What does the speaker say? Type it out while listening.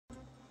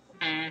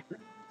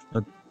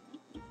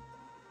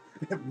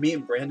Me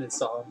and Brandon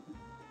saw him.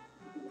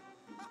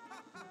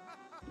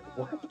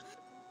 What?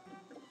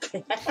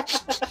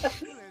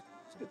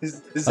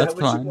 is that what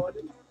fine. you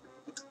wanted?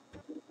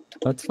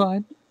 That's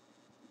fine.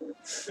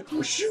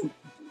 Oh, shoot.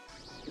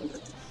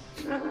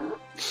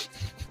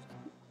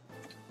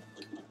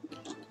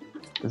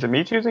 Is it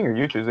me choosing or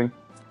you choosing?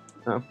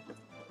 No.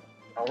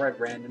 Alright,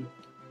 Brandon.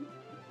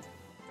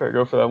 Better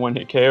go for that one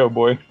hit KO,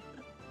 boy.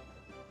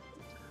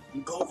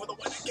 Go for the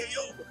one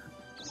KO!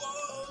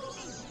 Whoa!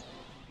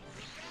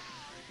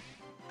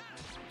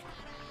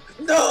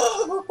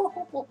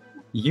 No!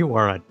 You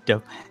are a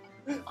dope.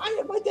 I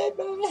am a dead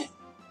man!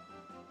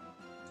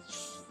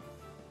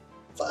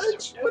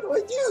 Fudge, what do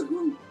I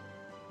do?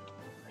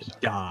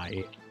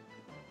 Die.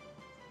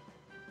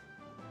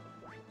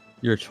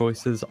 Your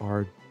choices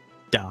are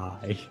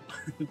die.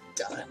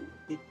 Die.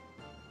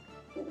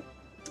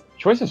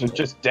 Choices are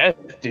just death,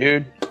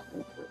 dude.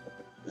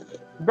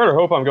 You better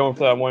hope I'm going for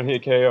that one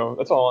hit KO.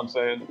 That's all I'm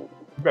saying. You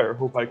better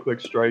hope I click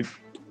strike.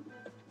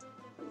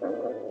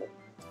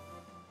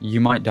 You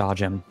might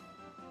dodge him.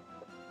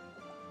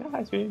 Yeah,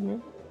 high speed, yeah.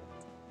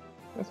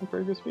 That's some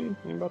pretty good speed. You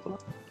ain't about to lie.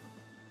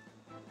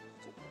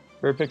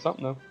 Better pick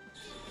something though.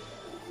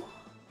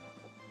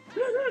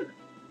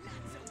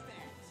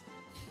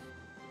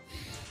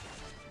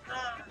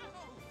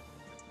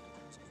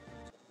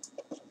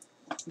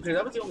 Okay,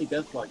 that was the only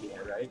death block he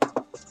had, right?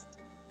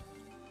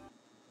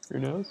 Who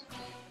knows?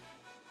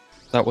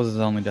 That was his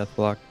only death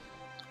block.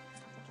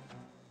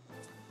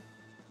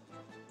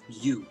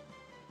 You.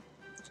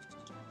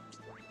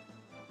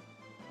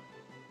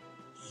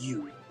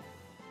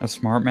 A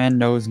smart man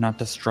knows not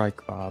to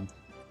strike, Bob.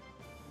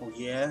 Oh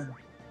yeah?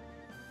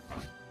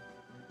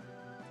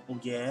 Oh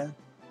yeah?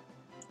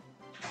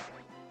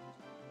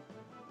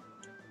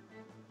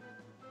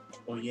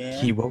 Oh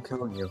yeah? He will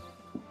kill you.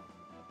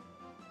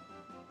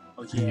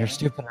 Oh And yeah? you're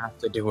stupid enough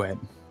to do it.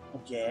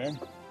 Oh yeah?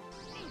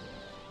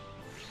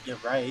 You're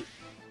right.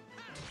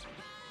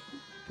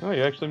 Oh,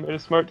 you actually made a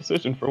smart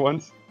decision for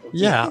once. Oh,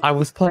 Yeah, I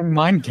was playing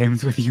mind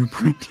games with you,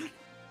 Brandon.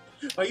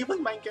 Are you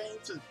playing mind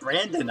games with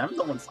Brandon? I'm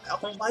the one.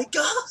 Oh my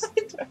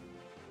god!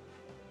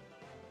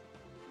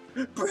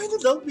 Brandon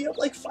leveled me up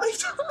like 5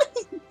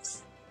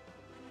 times!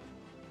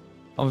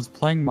 I was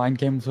playing mind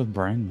games with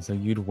Brandon so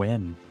you'd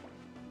win.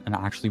 And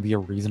actually be a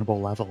reasonable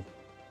level.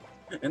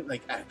 And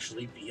like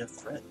actually be a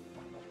threat.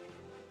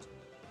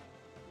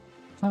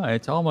 Oh,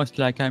 it's almost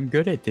like I'm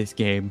good at this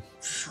game.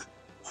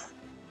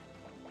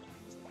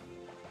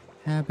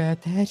 How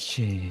about that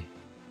shit?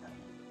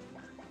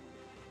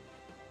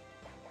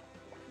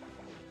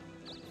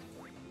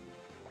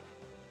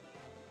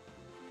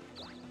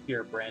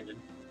 Here, Brandon.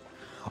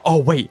 Oh,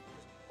 wait.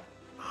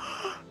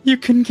 You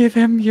can give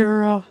him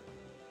your,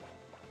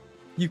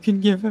 You can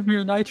give him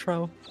your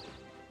nitro.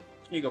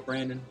 Here you go,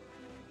 Brandon.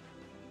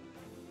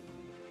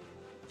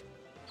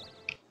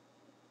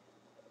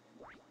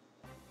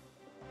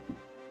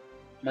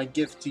 My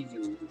gift to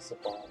you is a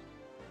bomb.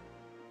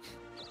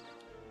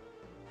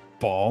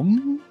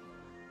 Bomb?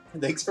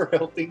 Thanks for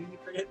helping me,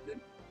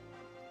 Brandon.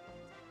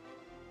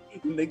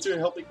 Thanks for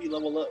helping me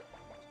level up.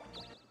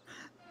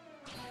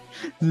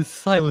 The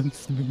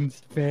silence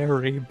means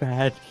very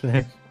bad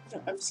thing.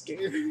 I'm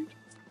scared.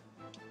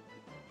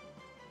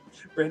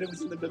 Brandon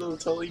was in the middle of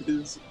telling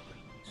his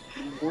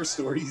war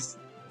stories.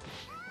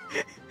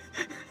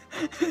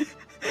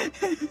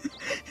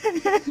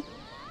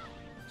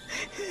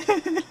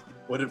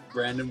 What if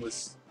Brandon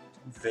was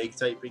fake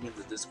typing in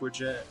the Discord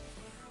chat?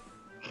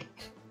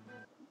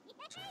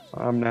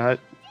 I'm not.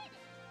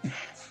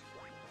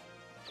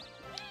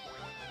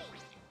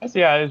 I see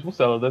how it is. We'll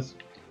settle this.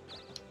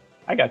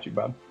 I got you,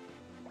 Bob.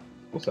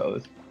 We'll settle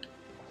this.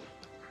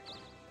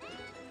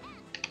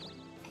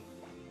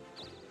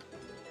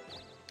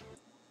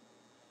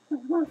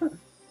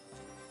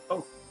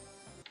 Oh.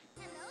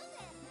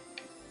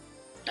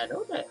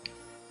 Hello there.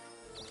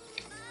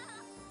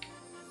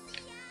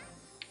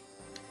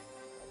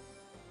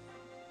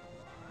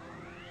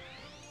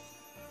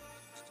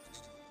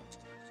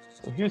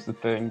 So here's the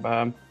thing,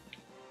 Bob.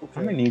 Okay.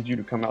 I'm gonna need you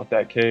to come out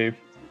that cave.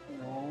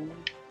 No,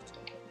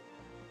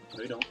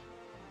 you don't.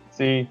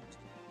 See,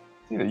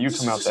 it's either you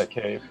come out that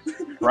cave,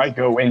 or I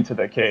go into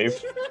the cave.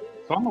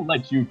 So I'm gonna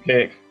let you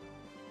pick.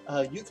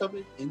 You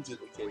coming into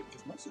the cave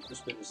because my super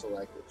spin is so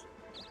active.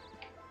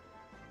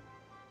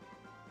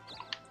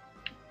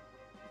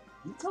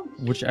 You come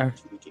Whichever-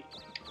 into the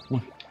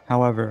cave.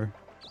 However,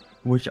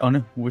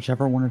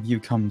 whichever one of you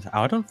comes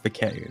out of the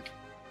cave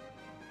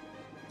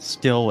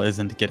still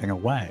isn't getting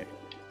away.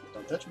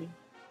 Don't touch me.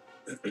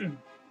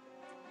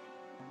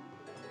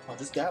 I'll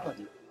just dab on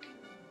you.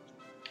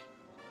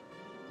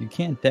 You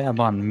can't dab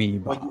on me,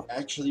 But Bob. you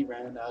actually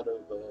ran out of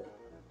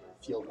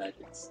field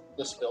magics.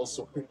 The spell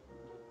sword.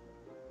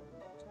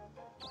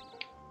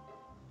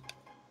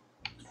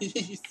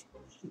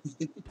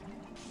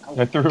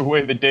 I threw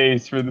away the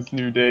days for this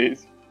new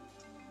days.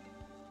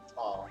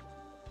 Aw.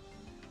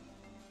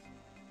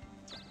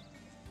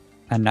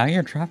 And now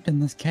you're trapped in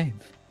this cave.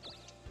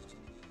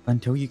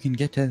 Until you can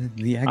get to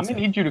the I'm exit.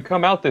 gonna need you to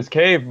come out this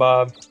cave,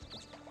 Bob.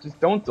 Just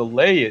don't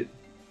delay it.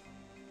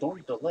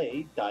 Don't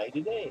delay, die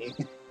today.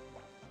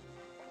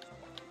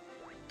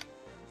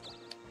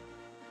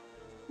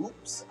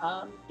 Oops,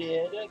 I'm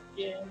dead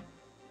again.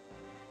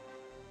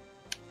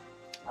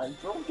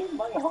 I've broken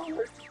my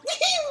heart.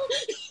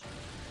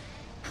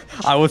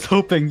 I was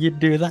hoping you'd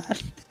do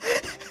that.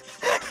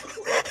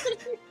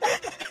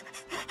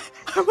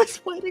 I was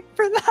waiting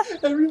for that.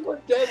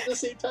 Everyone dead at the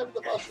same time.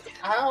 The boss was like,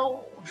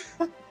 ow.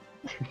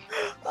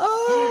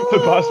 Oh, The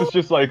boss was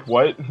just like,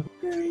 what?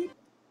 great.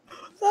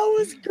 That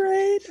was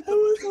great. I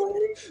was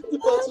waiting for The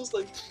boss was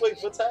like, wait,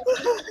 what's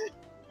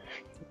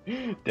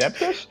happening? Dab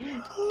push?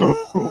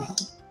 Oh,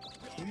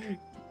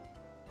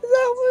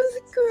 that was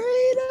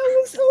great. I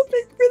was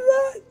hoping for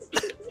that.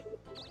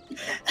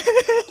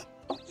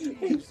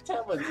 Hey,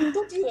 Tammun,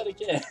 don't do that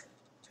again.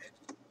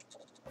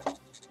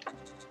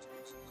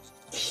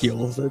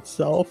 Heals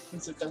itself.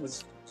 It's like, that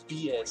was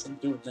BS. I'm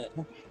doing that.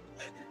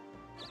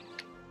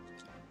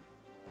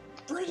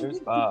 There's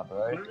Bob,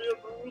 right?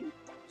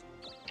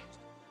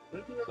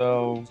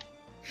 So...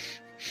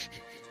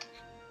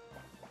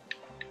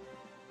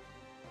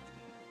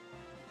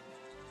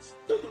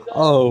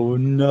 Oh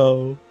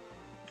no.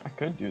 I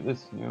could do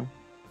this, you know.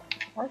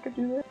 Or I could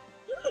do that.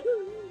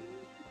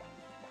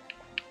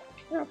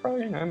 Yeah,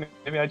 probably, you know,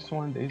 maybe I just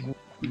wanted Daisy.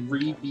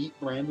 Rebeat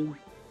Brandon.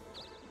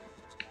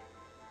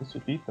 This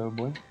would beat though,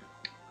 boy.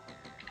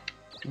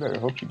 You better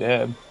hope you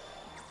dab.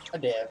 A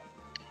dab.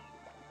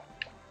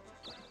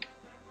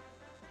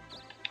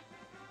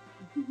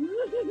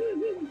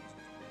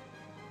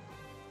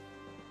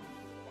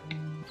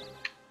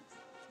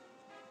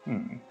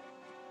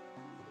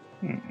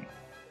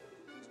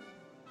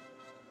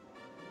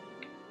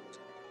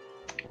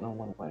 I don't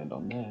want to land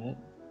on that.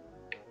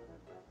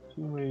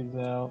 2 ways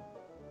out.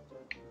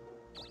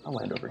 I'll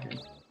land over here.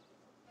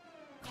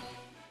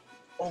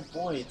 Oh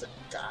boy, it's a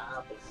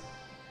goblin.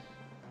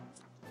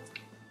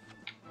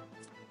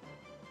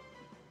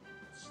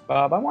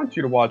 Bob, I want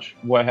you to watch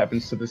what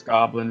happens to this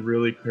goblin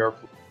really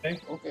carefully. Okay?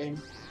 Okay.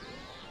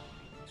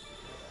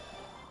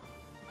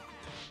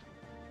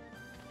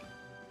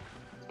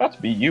 It's about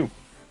to be you.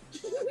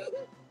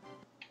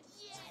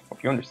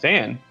 Hope you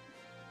understand.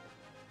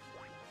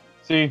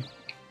 See,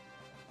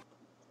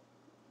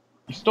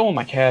 you stole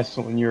my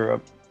castle in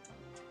Europe.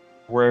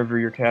 Wherever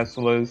your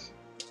castle is.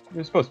 It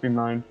was supposed to be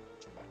mine.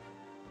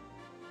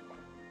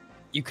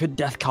 You could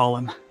death call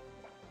him.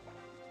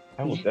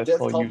 I will You death death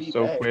call call you me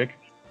so back. quick.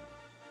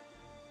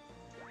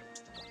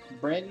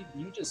 Brandy,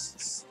 you just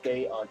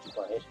stay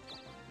occupied.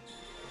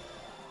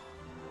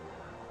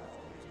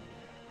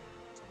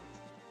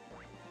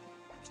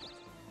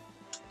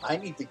 I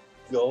need to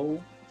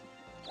go.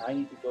 I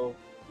need to go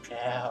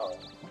now.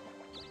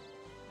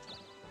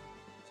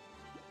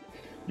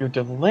 You're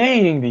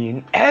delaying the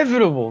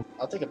inevitable.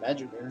 I'll take a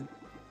magic mirror.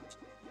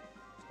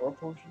 Or a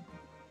potion.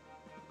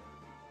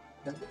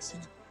 That makes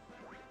sense.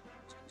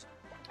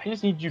 I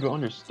just need you to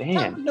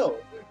understand. No.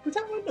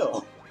 Tammun,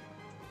 no.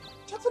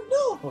 Tammun,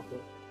 no.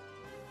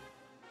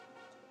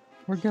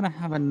 We're gonna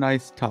have a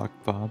nice talk,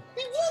 Bob.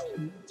 You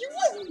wouldn't. You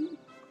wouldn't.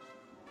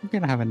 We're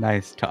gonna have a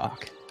nice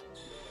talk.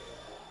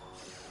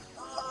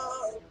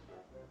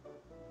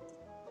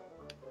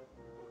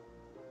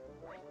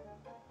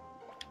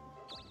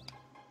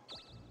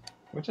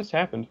 What just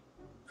happened?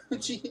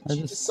 She I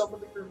just just-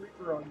 summoned the Grim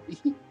Reaper on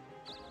me.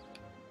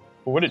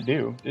 What would it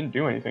do? Didn't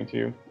do anything to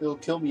you. It'll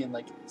kill me in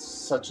like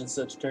such and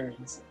such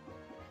turns.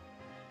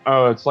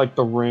 Oh, it's like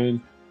the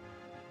rain.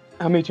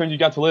 How many turns you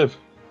got to live?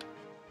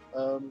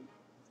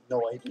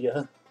 No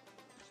idea.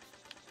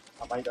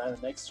 I might die the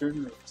next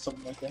turn or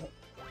something like that.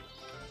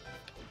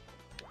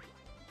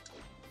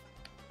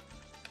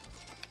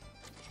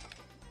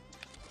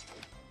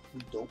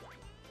 Dope.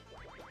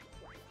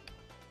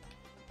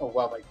 Oh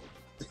wow,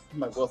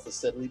 my wealth is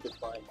steadily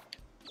declining.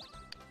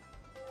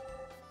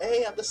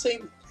 Hey, I'm the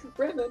same,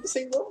 Brandon, I'm the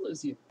same level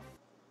as you.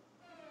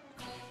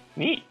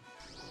 Neat.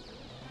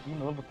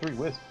 I'm a level 3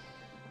 Wisp.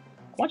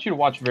 I want you to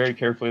watch very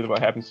carefully what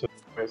happens to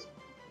the Wisp.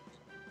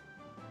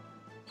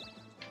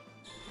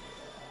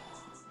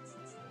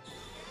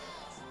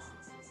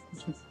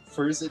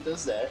 First it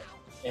does that,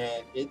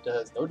 and it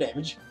does no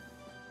damage.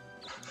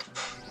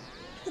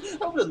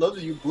 I would have loved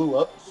if you blew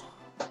up.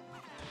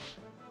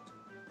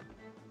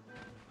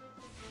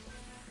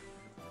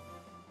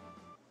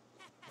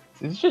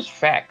 It's just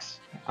facts.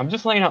 I'm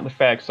just laying out the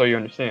facts so you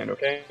understand,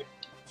 okay?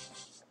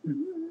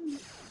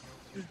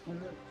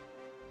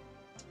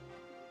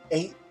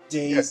 8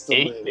 days to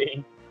 8 live.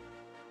 days.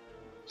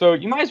 So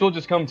you might as well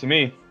just come to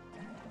me.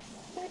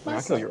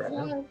 I'll kill you right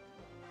now.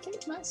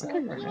 Keep myself Okay,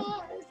 right now.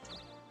 alive.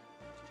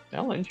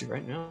 I'll end you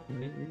right now.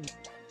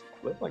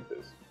 Live like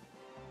this.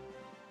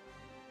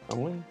 I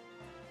win.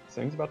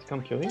 Thing's about to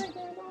come kill you.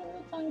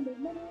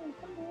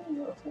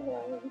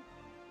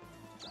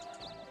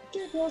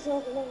 Keep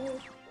yourself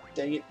alive.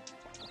 Dang it.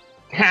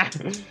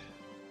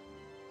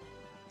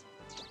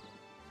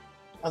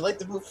 I like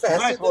to move You faster.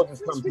 might as well than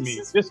just come to me.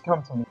 faces. Just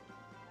come to me.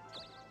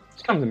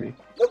 Just come to me.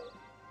 Nope.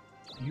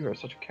 You are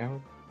such a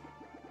coward.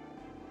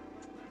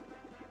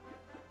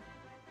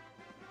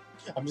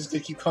 I'm just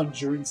gonna keep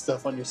conjuring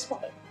stuff on your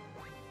spot.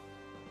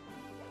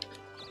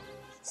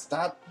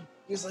 Stop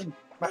using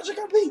magic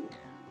on me!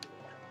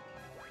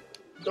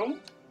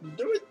 Don't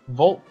do it!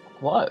 Volt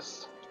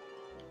Plus.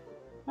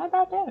 How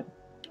about that?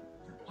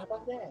 How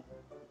about that?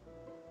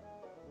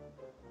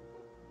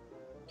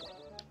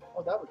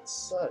 Oh, that would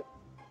suck.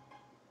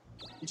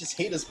 You just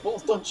hate us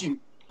both, don't you?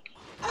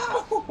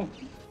 Ow!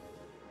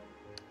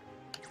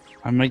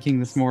 I'm making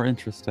this more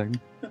interesting.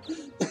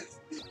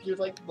 You're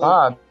like the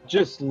Bob,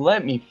 just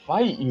let me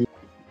fight you.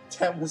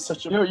 Tam was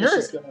such a Yo,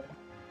 precious guy.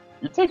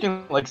 You're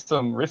taking like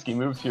some risky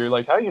moves here.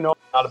 Like, how do you know I'm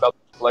not about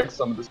to flex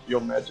some of this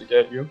field magic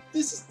at you?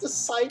 This is the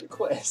side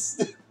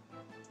quest.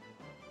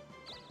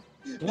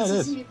 Yeah, This it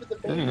is. isn't even the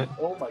Isn't main. it?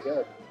 Oh my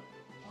god.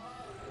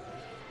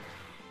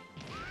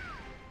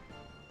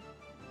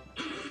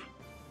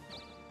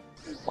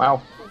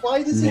 Wow.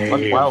 Why does it do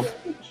no Wow.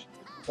 damage?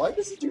 Why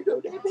does it do no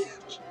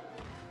damage?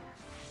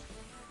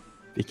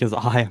 Because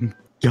I am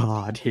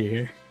God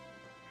here.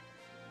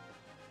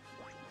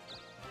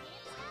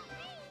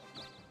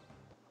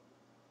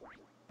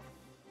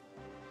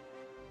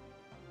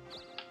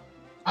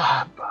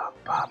 Bob, Bob,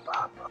 Bob,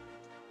 Bob,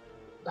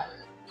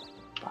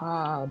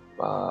 Bob,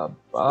 Bob,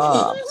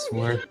 Bob.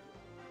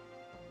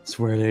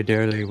 Swear they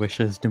dearly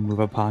wishes to move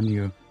upon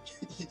you.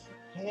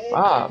 Hey,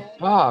 Bob, man.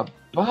 Bob,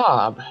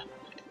 Bob.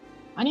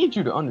 I need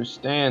you to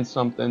understand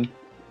something.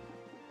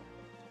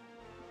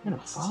 I'm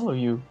gonna follow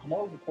you I'm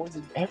already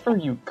poisoned. wherever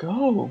you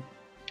go.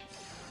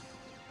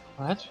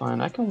 Well, that's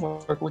fine. I can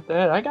work with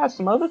that. I got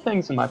some other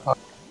things in my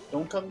pocket.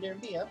 Don't come near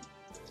me.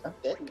 I'm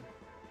dead.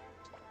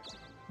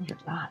 You're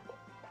not.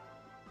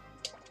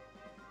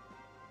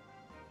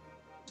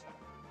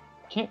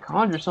 You can't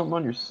conjure something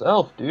on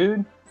yourself,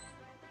 dude.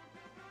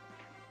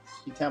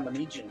 You tell me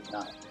need you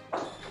not.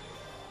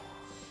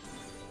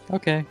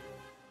 Okay.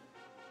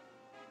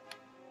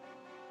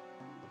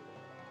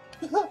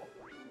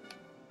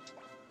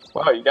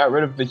 Wow, you got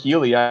rid of the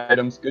Healy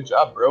items. Good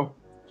job, bro.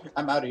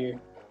 I'm out of here.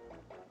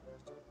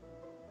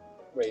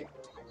 Wait.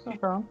 No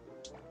problem.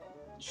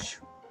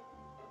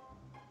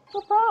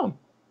 No problem.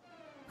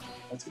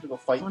 Let's go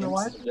fight Wanna know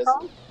why imps it's in the a desert.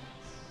 problem?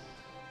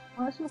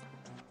 Why is it?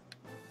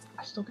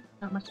 I still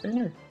got my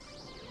spinner.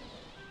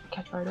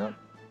 Catch right up.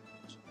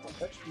 Don't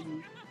touch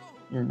me.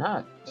 You're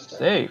not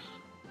safe.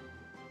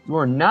 You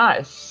are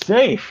not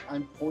safe.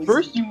 I'm poisoned.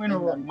 First you and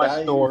interrupt I'm my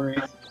dying. story,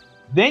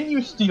 then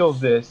you steal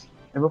this,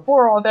 and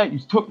before all that you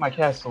took my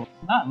castle.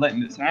 I'm not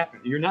letting this happen.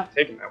 You're not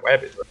taking my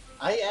Wabbit.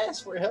 I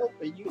asked for help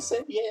and you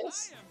said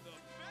yes.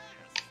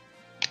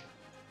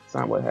 That's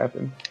not what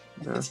happened.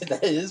 No.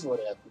 That is what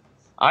happened.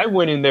 I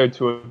went in there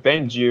to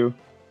avenge you,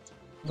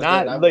 But then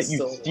I not was let you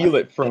so steal lucky.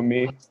 it from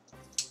me.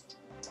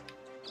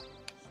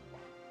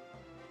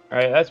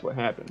 Alright, that's what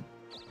happened.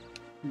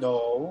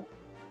 No.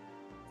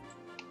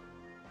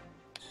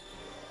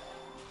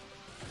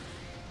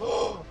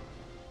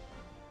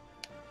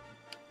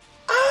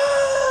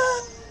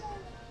 Ah!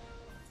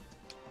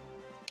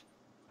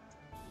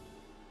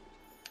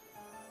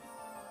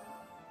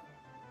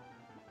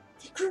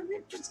 The Grim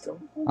Reaper's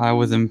coming for I me.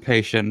 was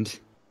impatient.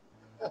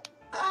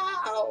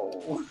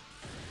 Ow!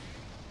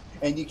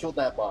 And you killed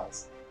that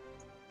boss.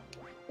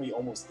 Well, you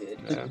almost did.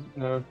 Yeah,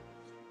 no.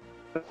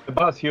 The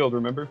boss healed,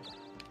 remember?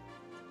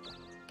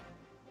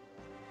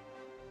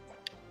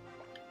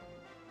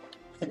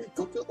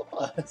 Go kill the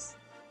boss.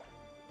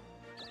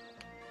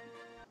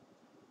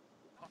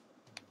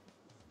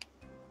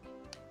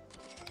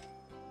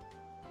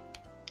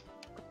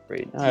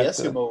 Great. The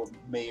Eskimo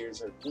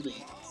mayors are really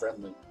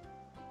friendly.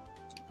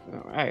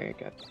 No, I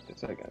got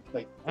this. I got.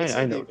 Like, I it's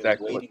like know they've been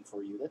exactly what- waiting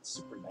for you. That's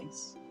super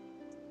nice.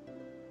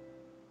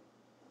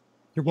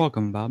 You're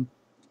welcome, Bob.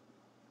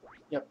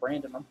 Yeah,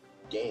 Brandon, I'm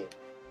dead.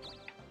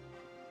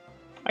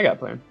 I got a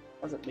plan.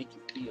 How does it make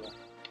you feel?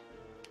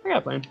 I got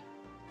a plan.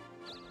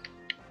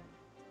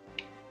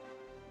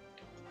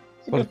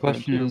 It's a But the good plan,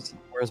 question too. is,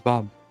 where's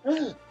Bob?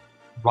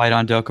 Right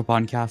on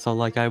Dokapon Castle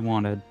like I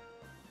wanted.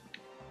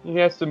 He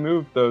has to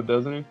move though,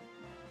 doesn't he?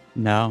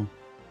 No,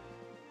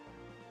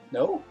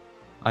 No?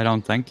 I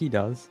don't think he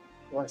does.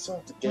 Well, I still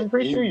have to get I'm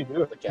pretty sure in you do. the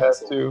You have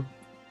castle. to.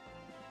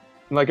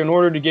 Like, in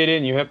order to get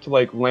in, you have to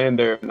like land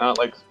there, not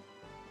like.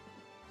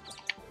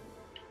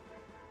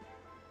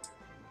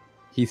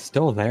 He's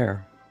still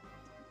there.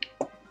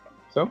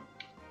 So.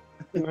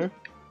 No.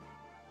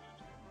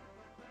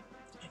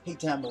 Hey,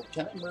 Tammun,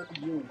 can I murder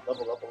you and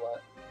level up a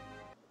lot?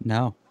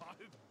 No.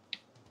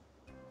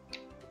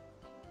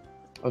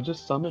 I'll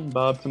just summon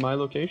Bob to my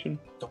location.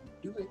 Don't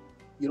do it.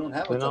 You don't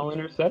have a Then I'll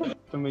temple.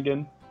 intercept him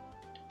again.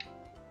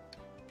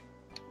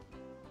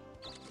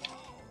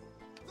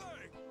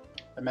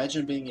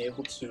 Imagine being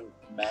able to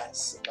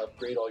mass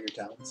upgrade all your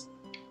towns.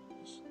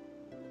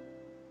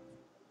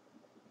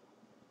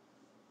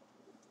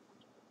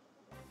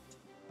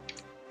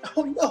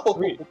 Oh no!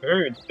 Sweet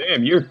bird,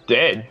 damn, you're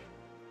dead.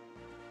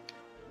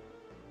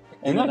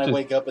 And You're then not I just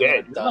wake up and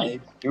dead. then You're I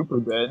like died. super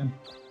dead.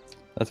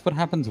 That's what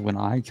happens when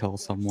I kill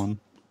someone.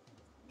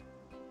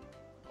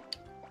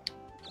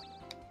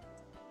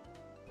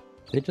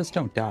 They just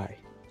don't die.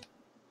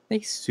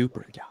 They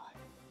super die.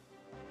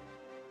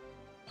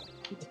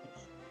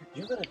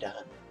 You're gonna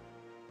die.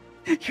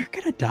 You're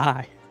gonna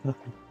die.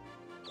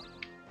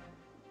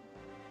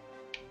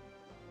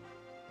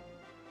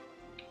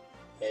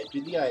 Head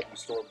to the item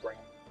store, Brand.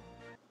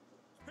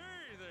 Hey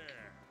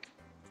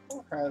there!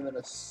 We're having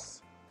a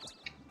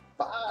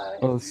spy.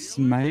 Oh,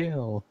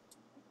 smile.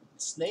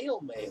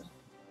 Snail mail.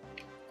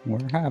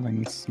 We're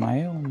having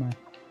smile.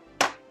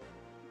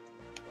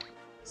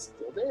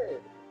 Still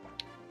dead.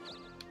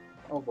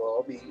 Oh well,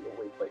 I'll be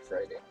awake by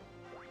Friday.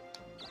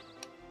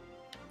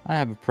 I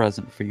have a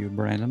present for you,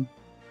 Brandon.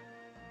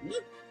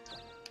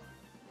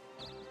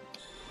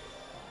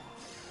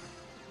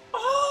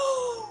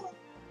 Oh!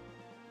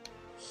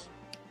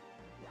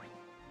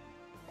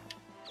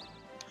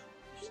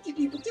 He didn't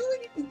even do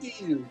anything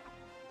to you.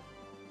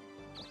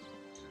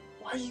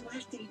 Why are you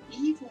acting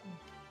evil?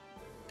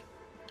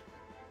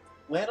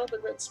 Land on the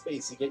red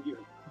space and get your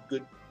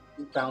good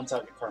bounce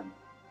out your karma.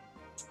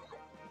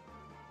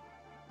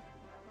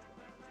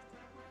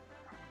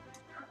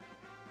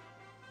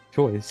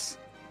 Choice.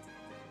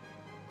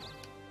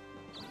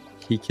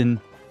 He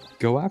can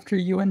go after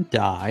you and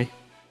die,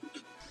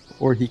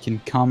 or he can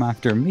come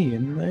after me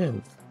and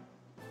live.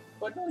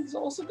 But no, he's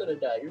also gonna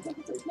die. You're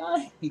looking to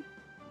die.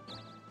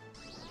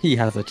 He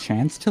has a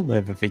chance to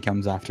live if he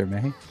comes after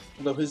me.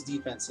 Although his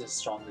defense is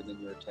stronger than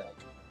your attack.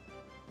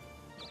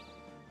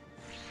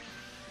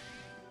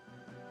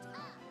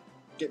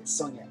 Get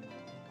sung at.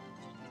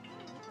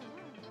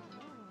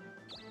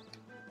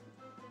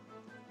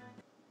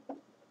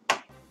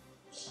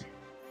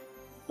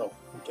 Oh,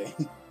 okay.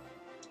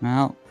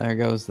 Well, there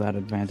goes that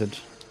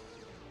advantage.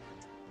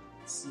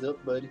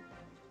 Sup, buddy?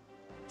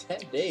 10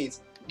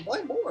 days?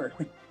 Why more?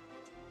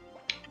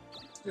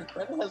 Your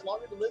friend has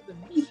longer to live than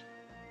me.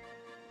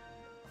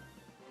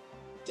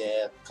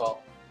 Death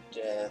call.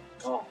 Death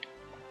call.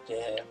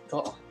 Death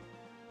call.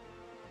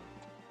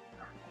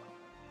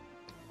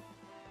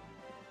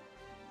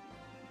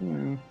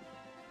 Hmm.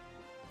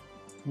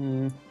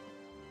 Hmm.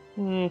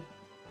 Hmm.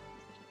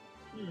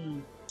 Hmm.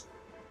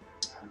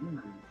 Hmm.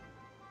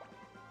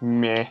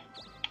 Meh.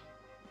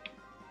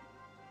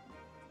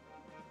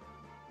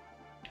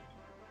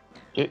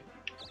 Get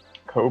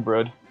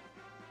Cobra'd.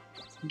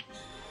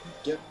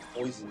 Get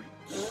poisoned.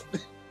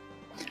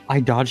 I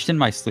dodged in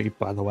my sleep,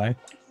 by the way.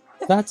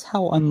 That's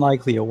how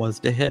unlikely it was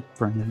to hit,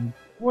 Brendan.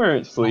 You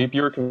weren't asleep,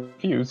 you were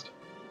confused.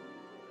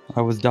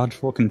 I was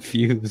dodgeful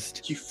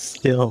confused. You-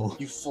 Still.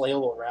 You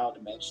flail around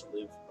and manage to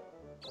live.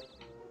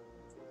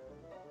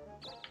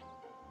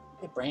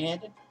 Hey,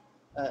 Brandon.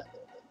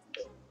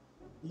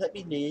 Let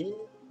me live.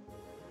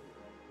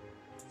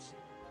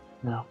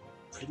 No.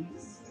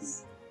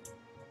 Please.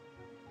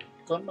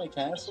 Go to my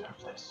castle.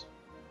 Deserve this.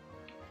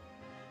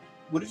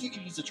 What if you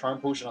could use a charm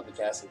potion on the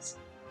castles?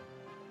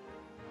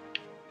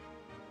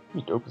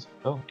 You dope as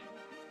hell.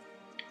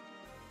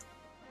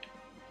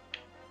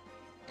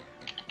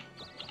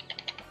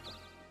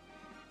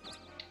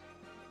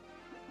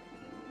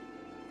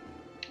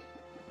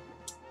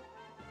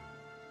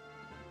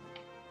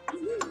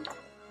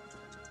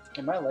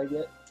 Am I leg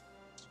yet?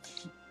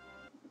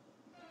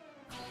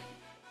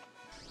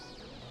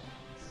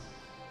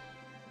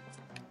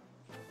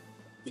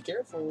 Be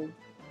careful.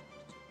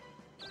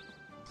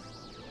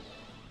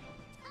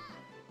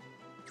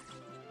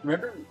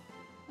 Remember,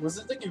 was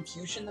it the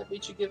confusion that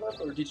made you give up,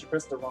 or did you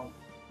press the wrong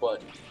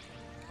button?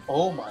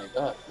 Oh my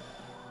god.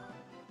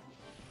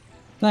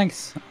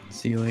 Thanks,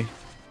 Sealy.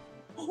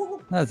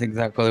 That's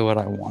exactly what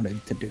I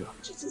wanted to do.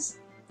 Jesus.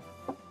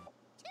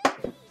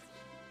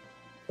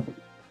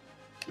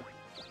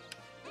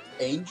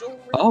 Angel ring?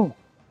 Oh!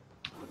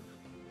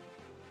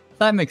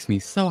 That makes me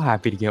so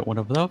happy to get one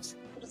of those.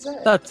 What is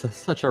that? That's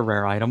such a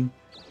rare item.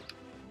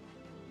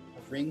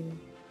 A ring?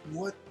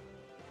 What?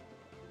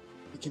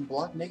 It can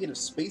block negative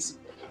space.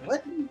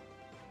 What?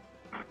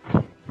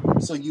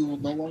 So you will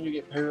no longer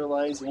get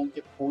paralyzed, you won't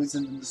get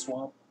poisoned in the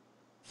swamp.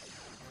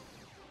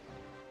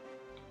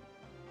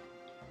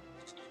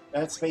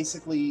 That's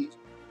basically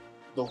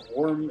the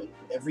worm and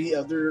every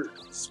other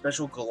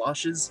special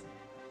galoshes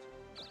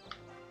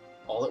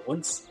all at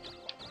once.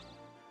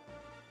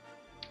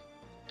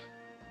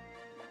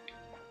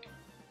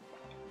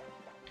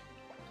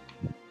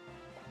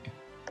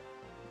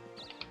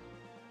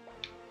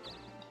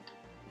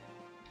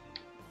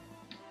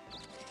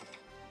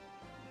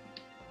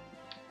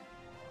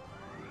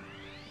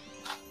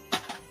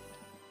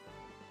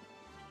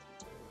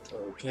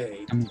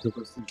 Okay,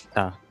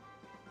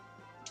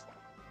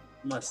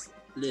 must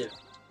live.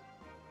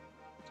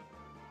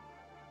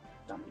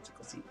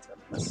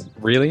 Must.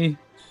 Really?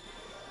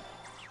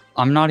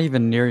 I'm not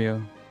even near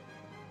you.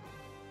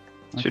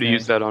 Should have Okay.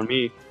 used that on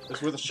me.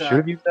 It's worth a Should shot.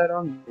 have used that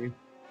on me.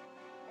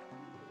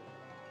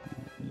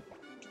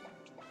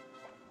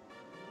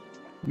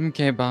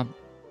 Okay, Bob.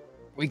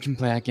 We can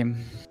play that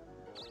game.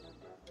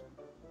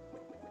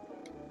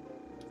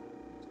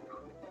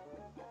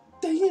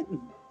 Dang it!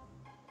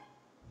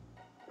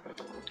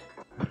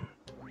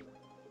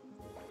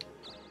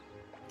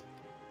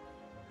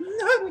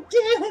 Not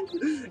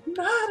again!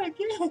 Not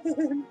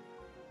again!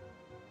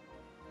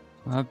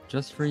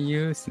 Just for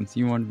you, since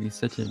you want to be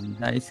such a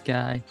nice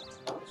guy,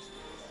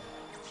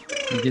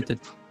 you get to.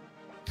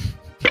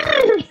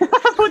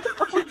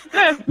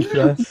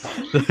 Yeah,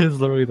 that is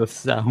literally the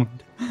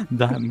sound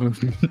that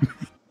movement.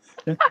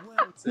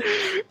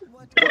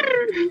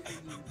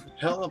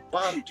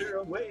 Helicopter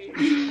away.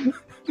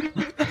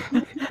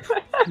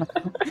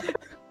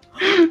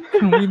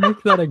 Can we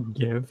make that a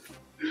GIF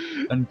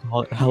and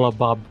call it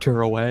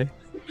Helicopter away?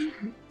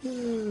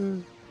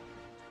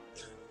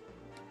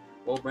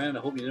 Well, Brandon, I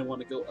hope you didn't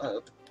want to go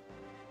up.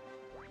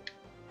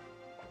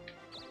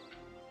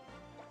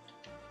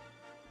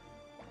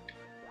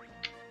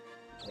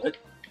 What?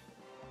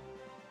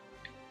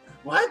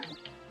 What?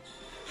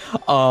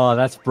 Oh,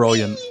 that's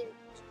brilliant.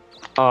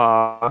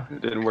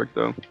 It didn't work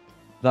though.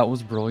 That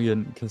was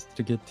brilliant, because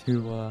to get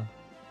to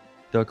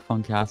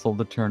Dokapon Castle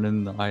to turn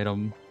in the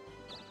item,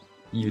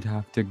 you'd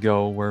have to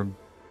go where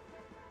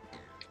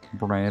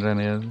Brandon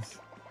is.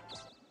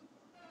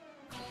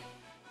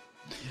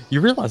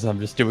 You realize I'm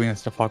just doing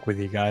this to fuck with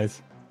you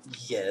guys.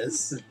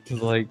 Yes.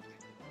 Cause like,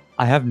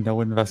 I have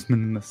no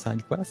investment in the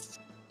side quest.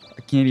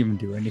 I can't even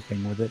do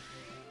anything with it.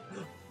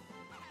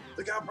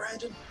 Look out,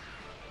 Brandon.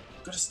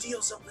 Gonna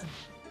steal something.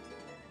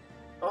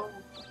 Oh,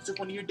 took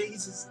one of your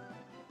daisies.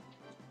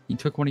 You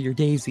took one of your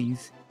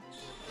daisies.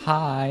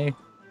 Hi.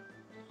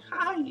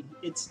 Hi,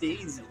 it's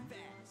Daisy.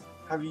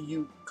 How are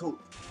you coat?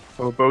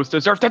 Hobos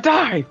deserve to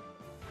die!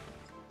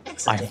 I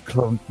Excellent. have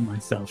cloned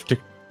myself to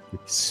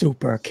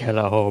Super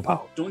Killer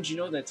Hobo. Don't you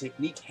know that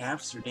technique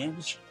halves your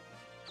damage?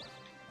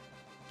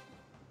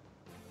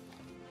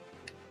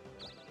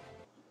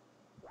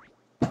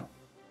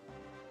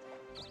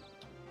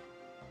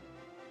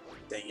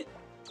 Dang it.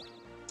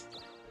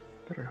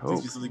 Better This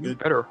hope. is really You good.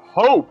 better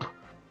hope!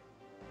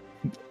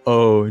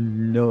 Oh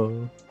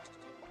no.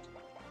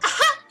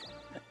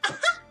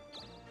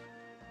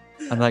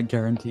 And that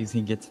guarantees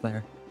he gets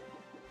there.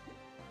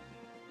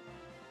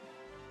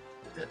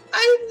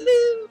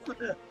 I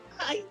live!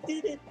 I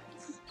did it!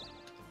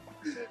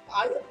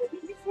 I am an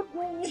evil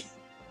boy!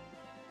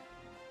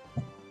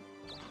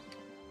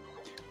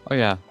 Oh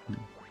yeah.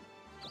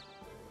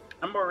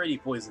 I'm already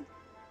poisoned.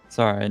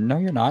 Sorry, no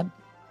you're not.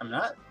 I'm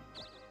not?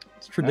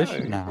 It's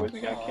tradition now. Boys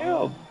got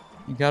killed.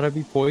 You gotta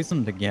be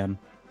poisoned again.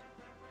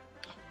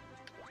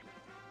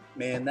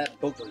 Man, that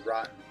book was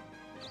rotten.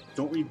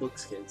 Don't read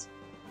books, kids.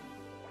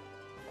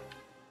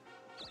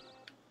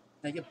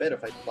 I get better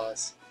fight the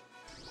boss.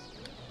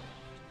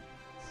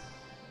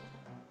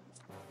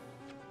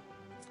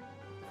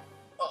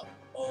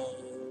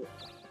 Uh-oh.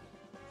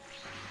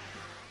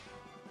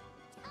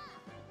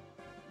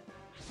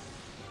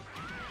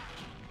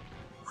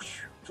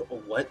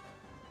 What?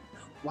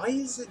 Why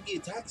is it the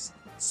attacks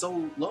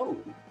so low?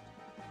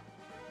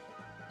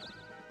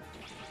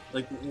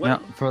 Like what? Yeah,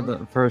 for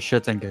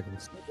shits and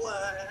giggles.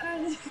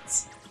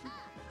 What?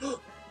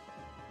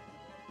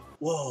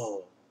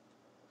 Whoa.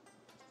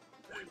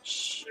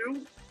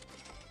 Shoot.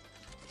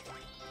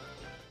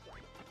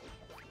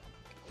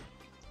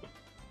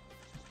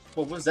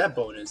 What was that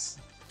bonus?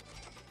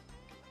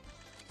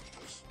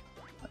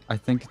 I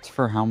think it's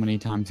for how many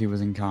times he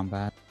was in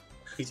combat.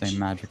 Same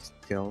magic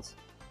skills.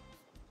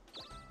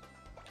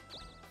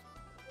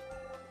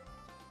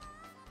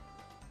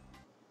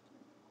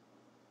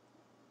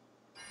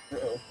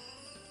 Uh-oh.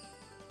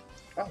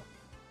 Oh.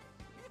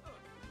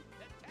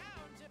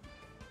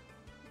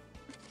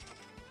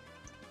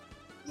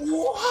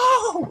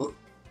 Whoa!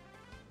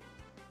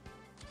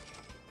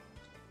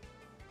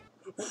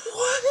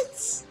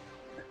 What?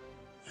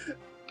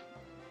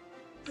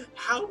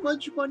 How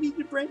much money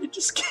did Brandon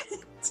just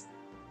get?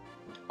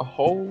 A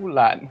whole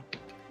lot.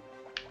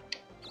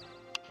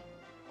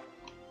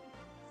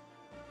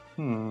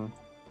 Brandon,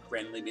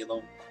 leave me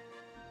alone.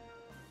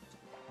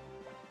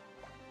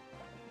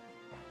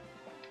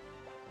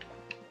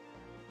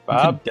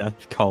 Bob,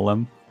 Death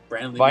column.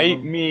 Brandon, leave me fight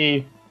alone.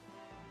 me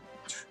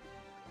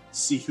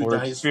See who or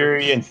dies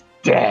experience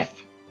death.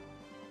 first.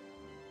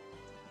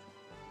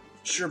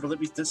 Sure, but let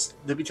me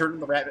turn on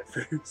the rabbit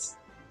first.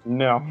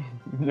 No,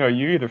 no,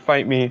 you either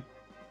fight me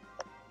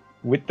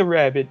with the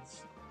rabbit,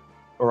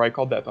 or I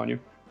call death on you.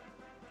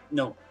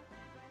 No.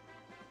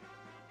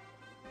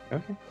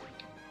 Okay,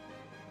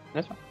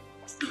 that's fine.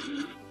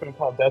 I'm gonna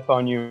call death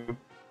on you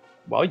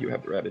while you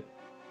have the rabbit.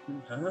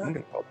 Huh? I'm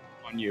gonna call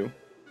death on you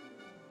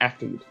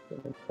after you.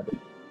 I'm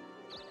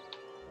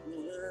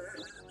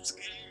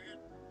scared.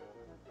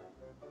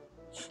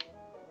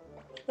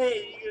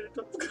 Hey, you're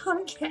gonna go to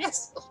Dokapon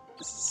Castle.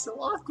 This is so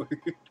awkward.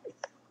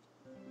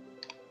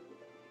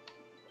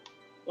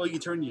 Well, you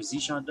can turn your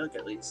Zishan duck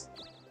at least.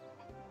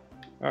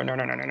 Oh no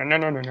no no no no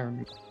no no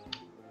no!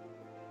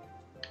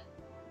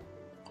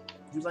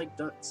 You like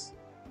ducks.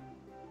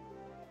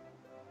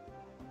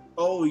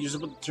 Oh, you're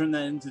supposed to turn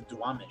that into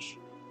Duwamish.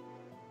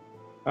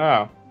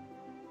 Oh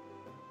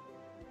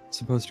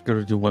Supposed to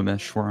go to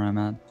Duwamish where I'm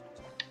at.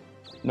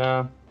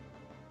 no,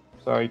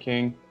 sorry,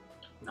 King.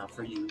 Not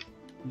for you.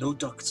 No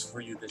ducks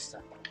for you this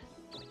time.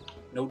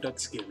 No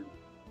ducks given.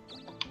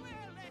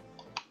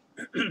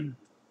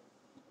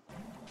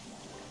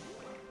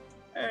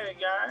 Hey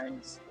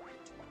guys.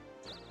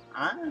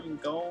 I'm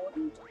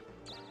going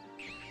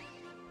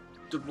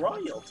to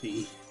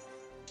royalty.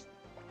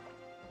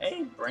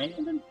 Hey,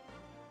 Brandon.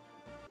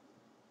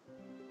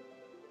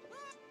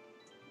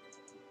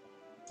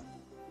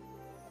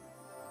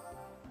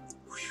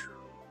 Whew.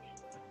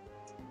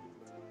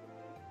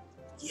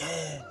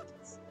 Yeah.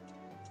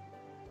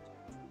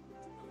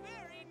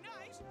 Very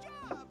nice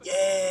job.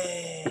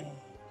 Yeah.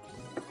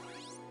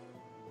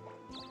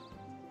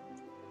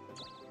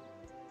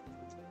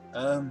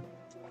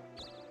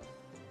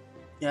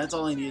 Yeah, that's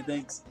all I needed.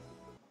 Thanks.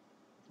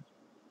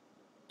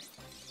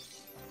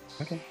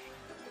 Okay.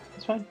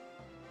 It's fine.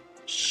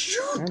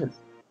 Shoot. Alright, it's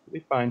be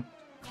fine.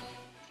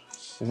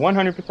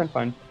 100%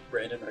 fine.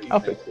 Brandon, are you I'll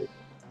mad? fix it.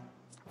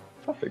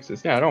 I'll fix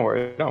this. Yeah, don't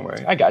worry. Don't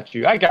worry. I got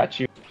you. I got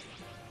you.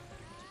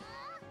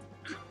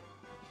 Do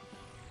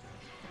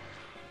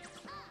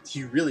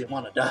you really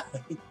want to die?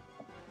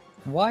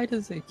 Why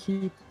does it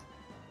keep?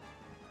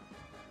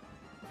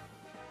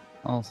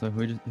 Also,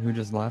 who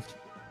just left?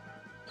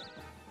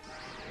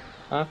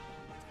 Huh?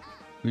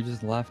 Who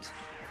just left?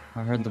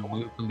 I heard the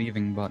blue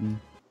leaving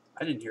button.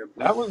 I didn't hear a bleep.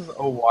 That was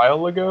a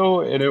while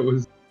ago, and it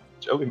was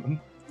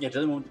Jellyman. Yeah,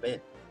 Jelly went to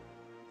bed.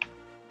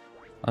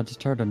 I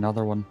just heard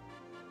another one.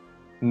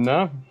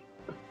 No.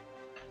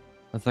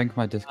 I think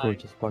my Discord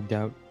just bugged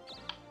out.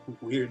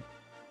 Weird.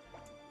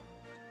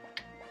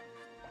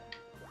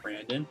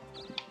 Brandon?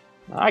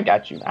 I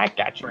got you. I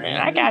got you, man.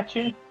 I got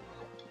you.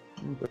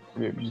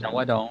 No,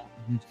 I don't.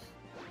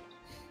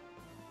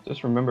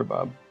 Just remember,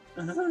 Bob.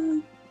 Uh-huh.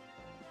 It'll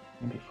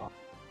be fun.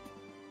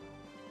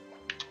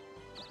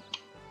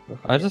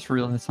 I just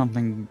realized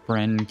something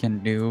Bren can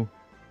do.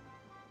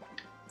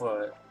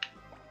 What?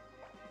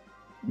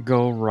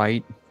 Go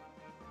right.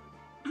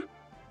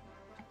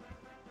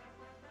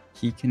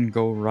 He can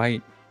go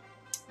right.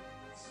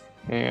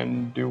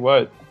 And do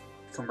what?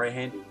 Come right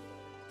handy.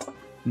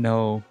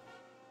 No.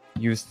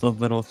 Use the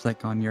little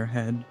flick on your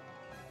head.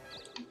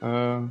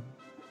 Couldn't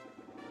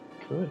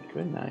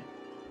I?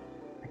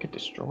 I could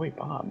destroy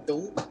Bob.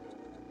 Don't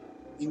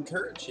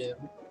encourage him.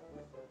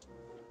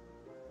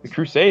 The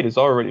crusade has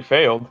already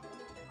failed.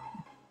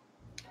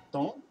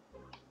 Don't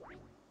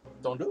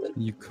do it.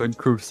 You could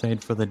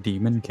crusade for the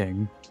Demon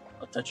King.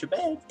 I'll touch your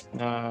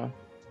bed.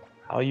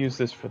 I'll use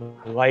this for the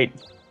light.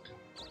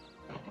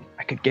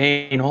 I could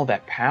gain all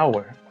that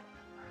power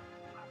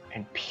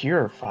and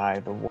purify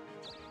the world.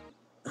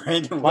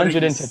 Brandon, Plunge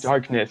it into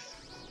darkness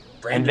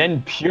Brandon, and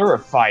then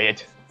purify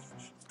it.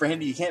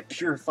 Brandon, you can't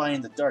purify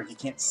in the dark. You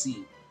can't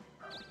see.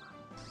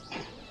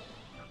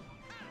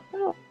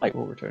 Well, light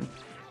will return.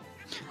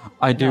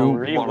 I do No,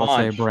 want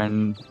to say, relaunch.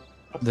 Bren,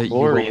 that you will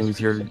Glorious lose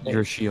your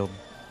crusade. shield.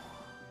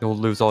 You'll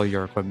lose all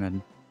your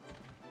equipment.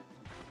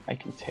 I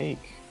can take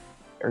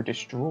or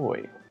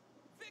destroy.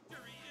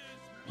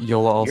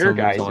 You'll also Your lose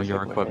guys' all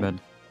your equipment.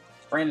 equipment.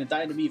 Brandon,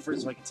 die to me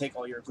first so I can take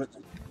all your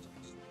equipment.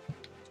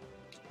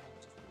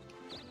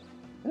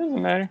 It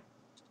doesn't matter.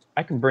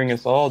 I can bring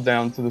us all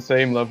down to the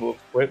same level of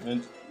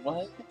equipment.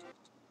 What?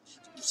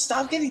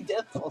 Stop getting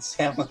death calls,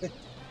 Tammun.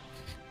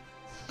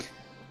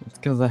 It's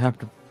because I have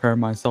to prepare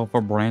myself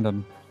for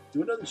Brandon.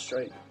 Do another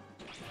strike.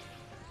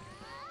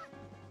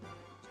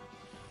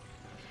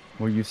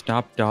 Will you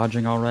stop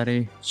dodging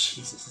already?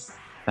 Jesus.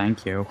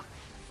 Thank you.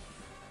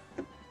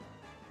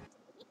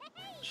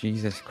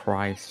 Jesus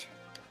Christ.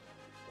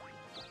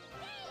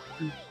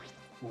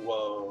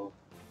 Whoa.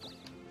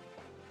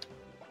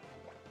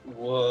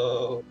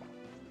 Whoa.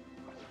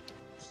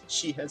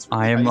 She has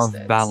I am high of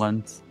stats.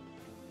 balance.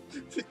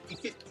 50,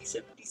 50,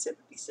 70,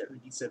 70,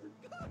 77.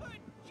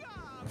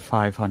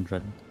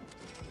 500.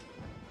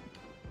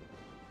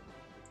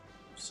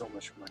 So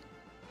much money.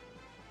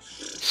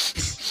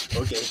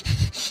 Okay.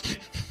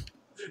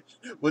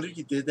 What if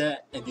you did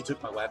that and you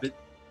took my Wabbit?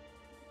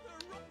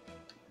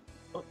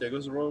 Oh, there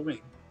goes the Royal Wing.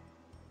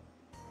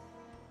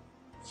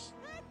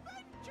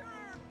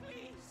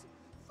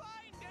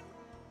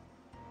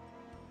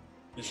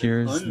 Is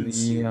it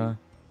unseen?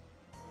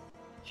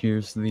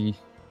 Here's the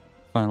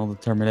final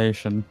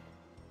determination.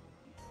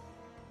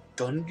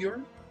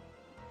 Gunbjorn?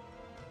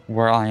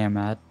 Where I am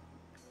at.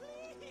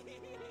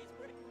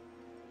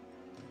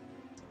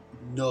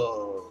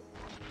 No.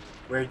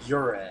 Where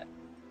you're at.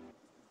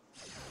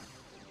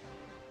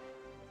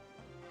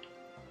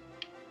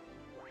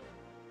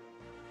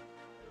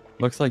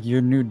 Looks like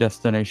your new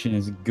destination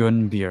is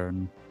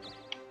Gunbjorn,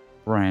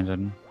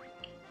 Brandon.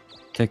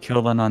 To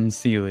kill an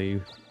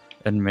Unseelie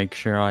and make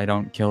sure I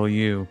don't kill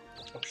you.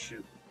 Oh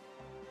shoot.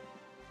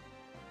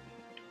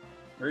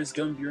 Where's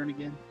Gunbjorn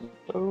again?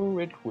 So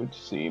it would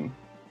seem.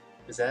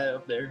 Is that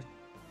up there?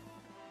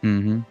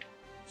 Mm-hmm.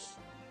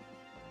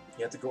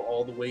 You have to go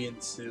all the way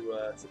into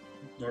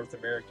North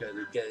America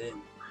to get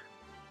in.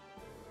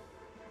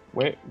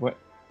 Wait, what?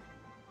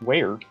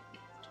 Where?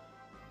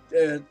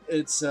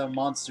 It's a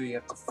monster you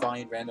have to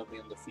find randomly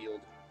on the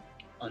field.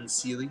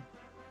 Unseelie.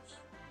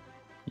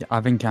 Yeah,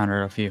 I've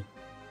encountered a few.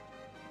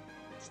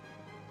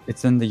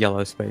 It's in the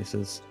yellow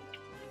spaces,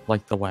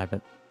 like the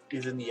Wabbit.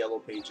 Is in the yellow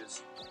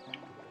pages.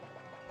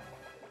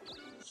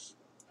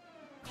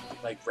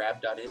 Like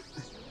rab.it.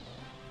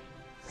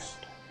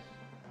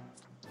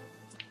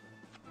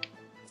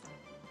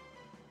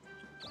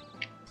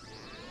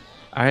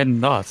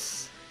 And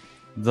thus,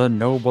 the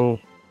noble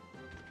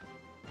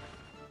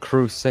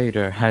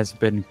crusader has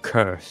been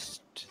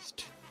cursed.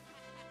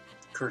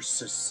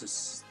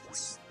 Curses.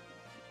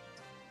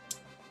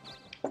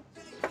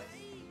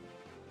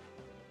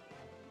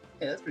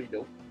 Yeah, that's pretty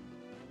dope.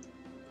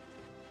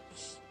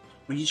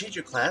 When you change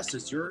your class,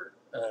 does your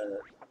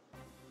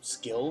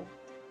skill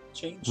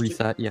change? too?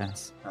 Reset,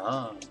 yes.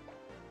 Ah.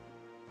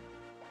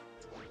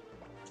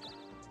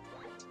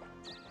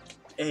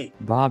 Hey,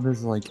 Bob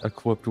is like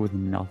equipped with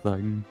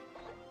nothing.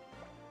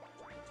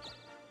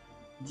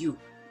 you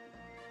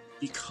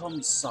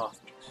become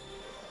soft.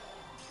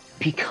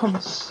 Become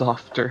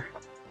softer.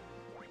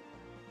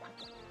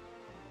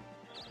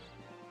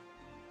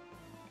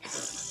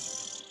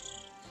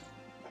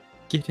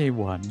 Get a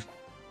 1.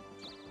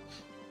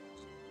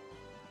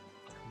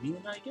 I mean,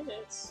 I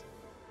guess.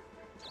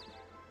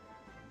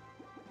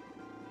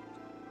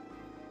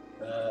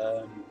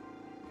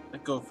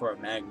 I'd go for a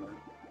magma.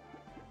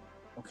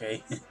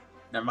 Okay,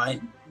 never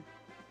mind.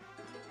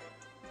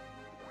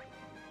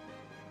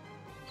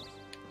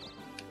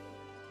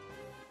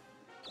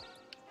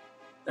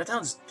 That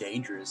sounds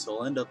dangerous.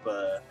 He'll end up,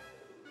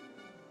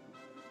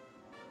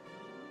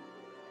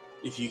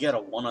 if you get a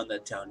 1 on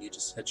that town, you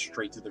just head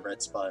straight to the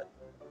red spot.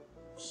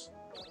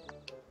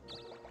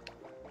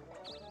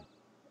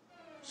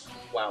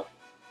 Wow.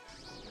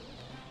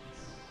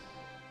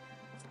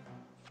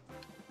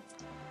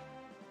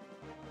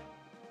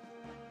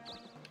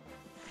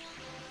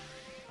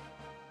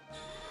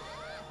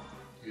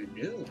 You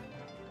knew.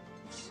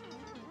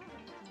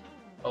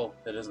 Oh,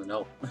 that doesn't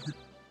help.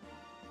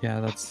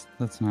 Yeah, that's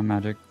my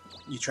magic.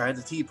 You tried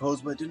the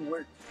T-pose, but it didn't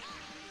work.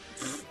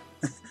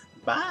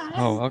 Bye!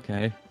 Oh,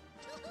 okay.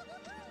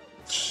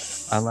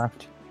 I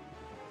left.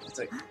 It's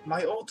like,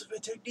 my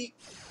ultimate technique,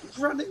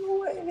 running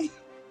away!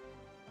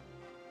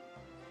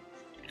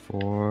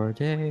 4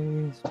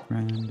 days,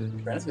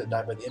 Brandon. Brandon's gonna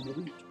die by the end of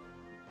the week.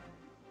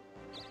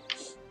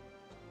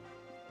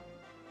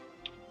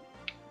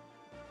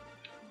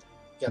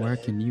 Where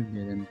can you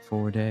get in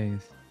 4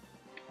 days?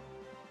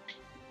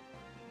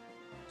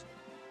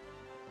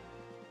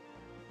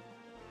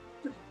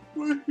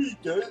 What he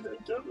does, I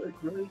don't like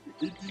right.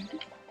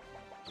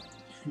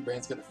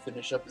 Brand's gonna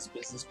finish up his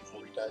business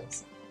before he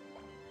dies.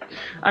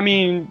 I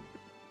mean,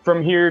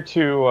 from here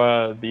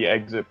to the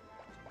exit.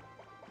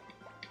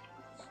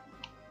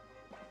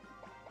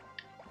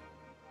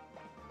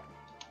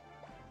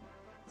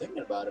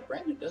 Thinking about it,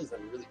 Brandon does have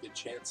a really good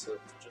chance of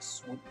just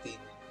swooping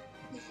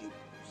the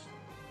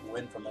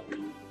win from under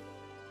you.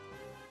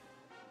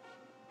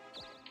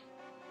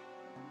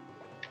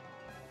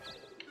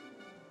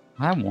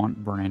 I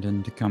want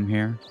Brandon to come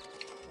here.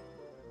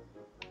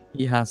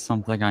 He has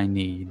something I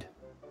need.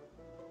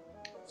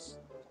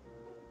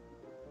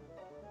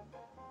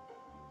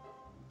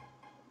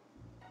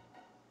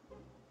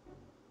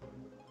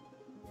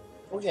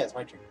 Oh yeah, it's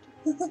my turn.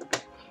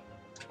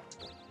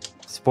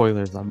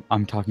 Spoilers,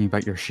 I'm talking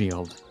about your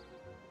shield.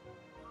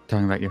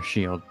 Talking about your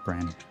shield,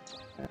 Brandon.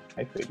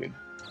 I figured.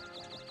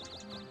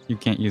 You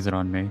can't use it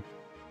on me.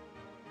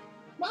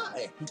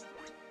 Why?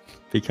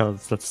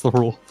 Because that's the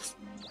rules.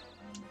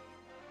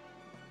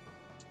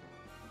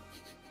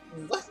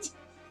 What?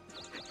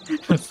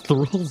 That's the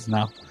rules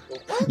now.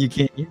 What? You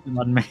can't use it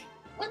on me.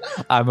 Why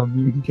not? I'm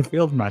immune to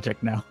field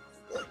magic now.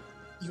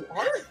 You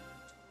are?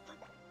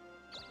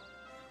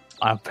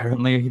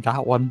 Apparently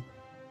that one.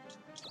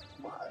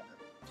 Why?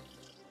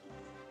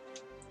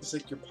 It's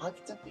like your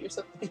pocket's empty or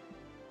something?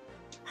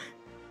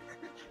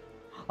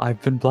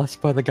 I've been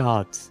blessed by the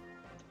gods.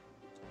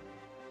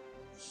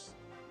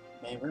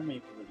 Man, where am I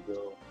even going to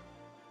go?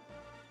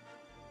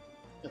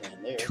 Go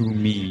land there. To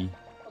me.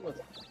 How about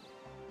that?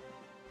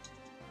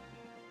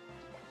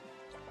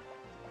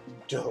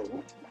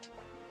 Dope.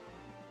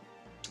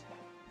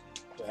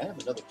 Do I have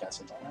another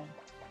castle now?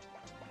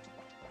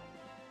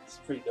 It's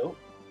pretty dope.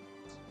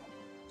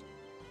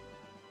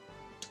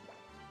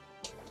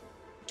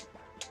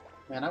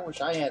 Man, I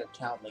wish I had a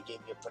town that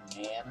gave me a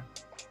banana.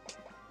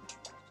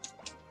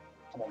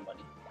 Come on,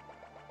 buddy.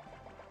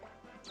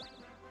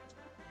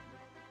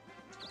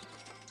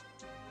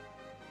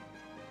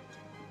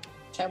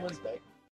 Tammun's back.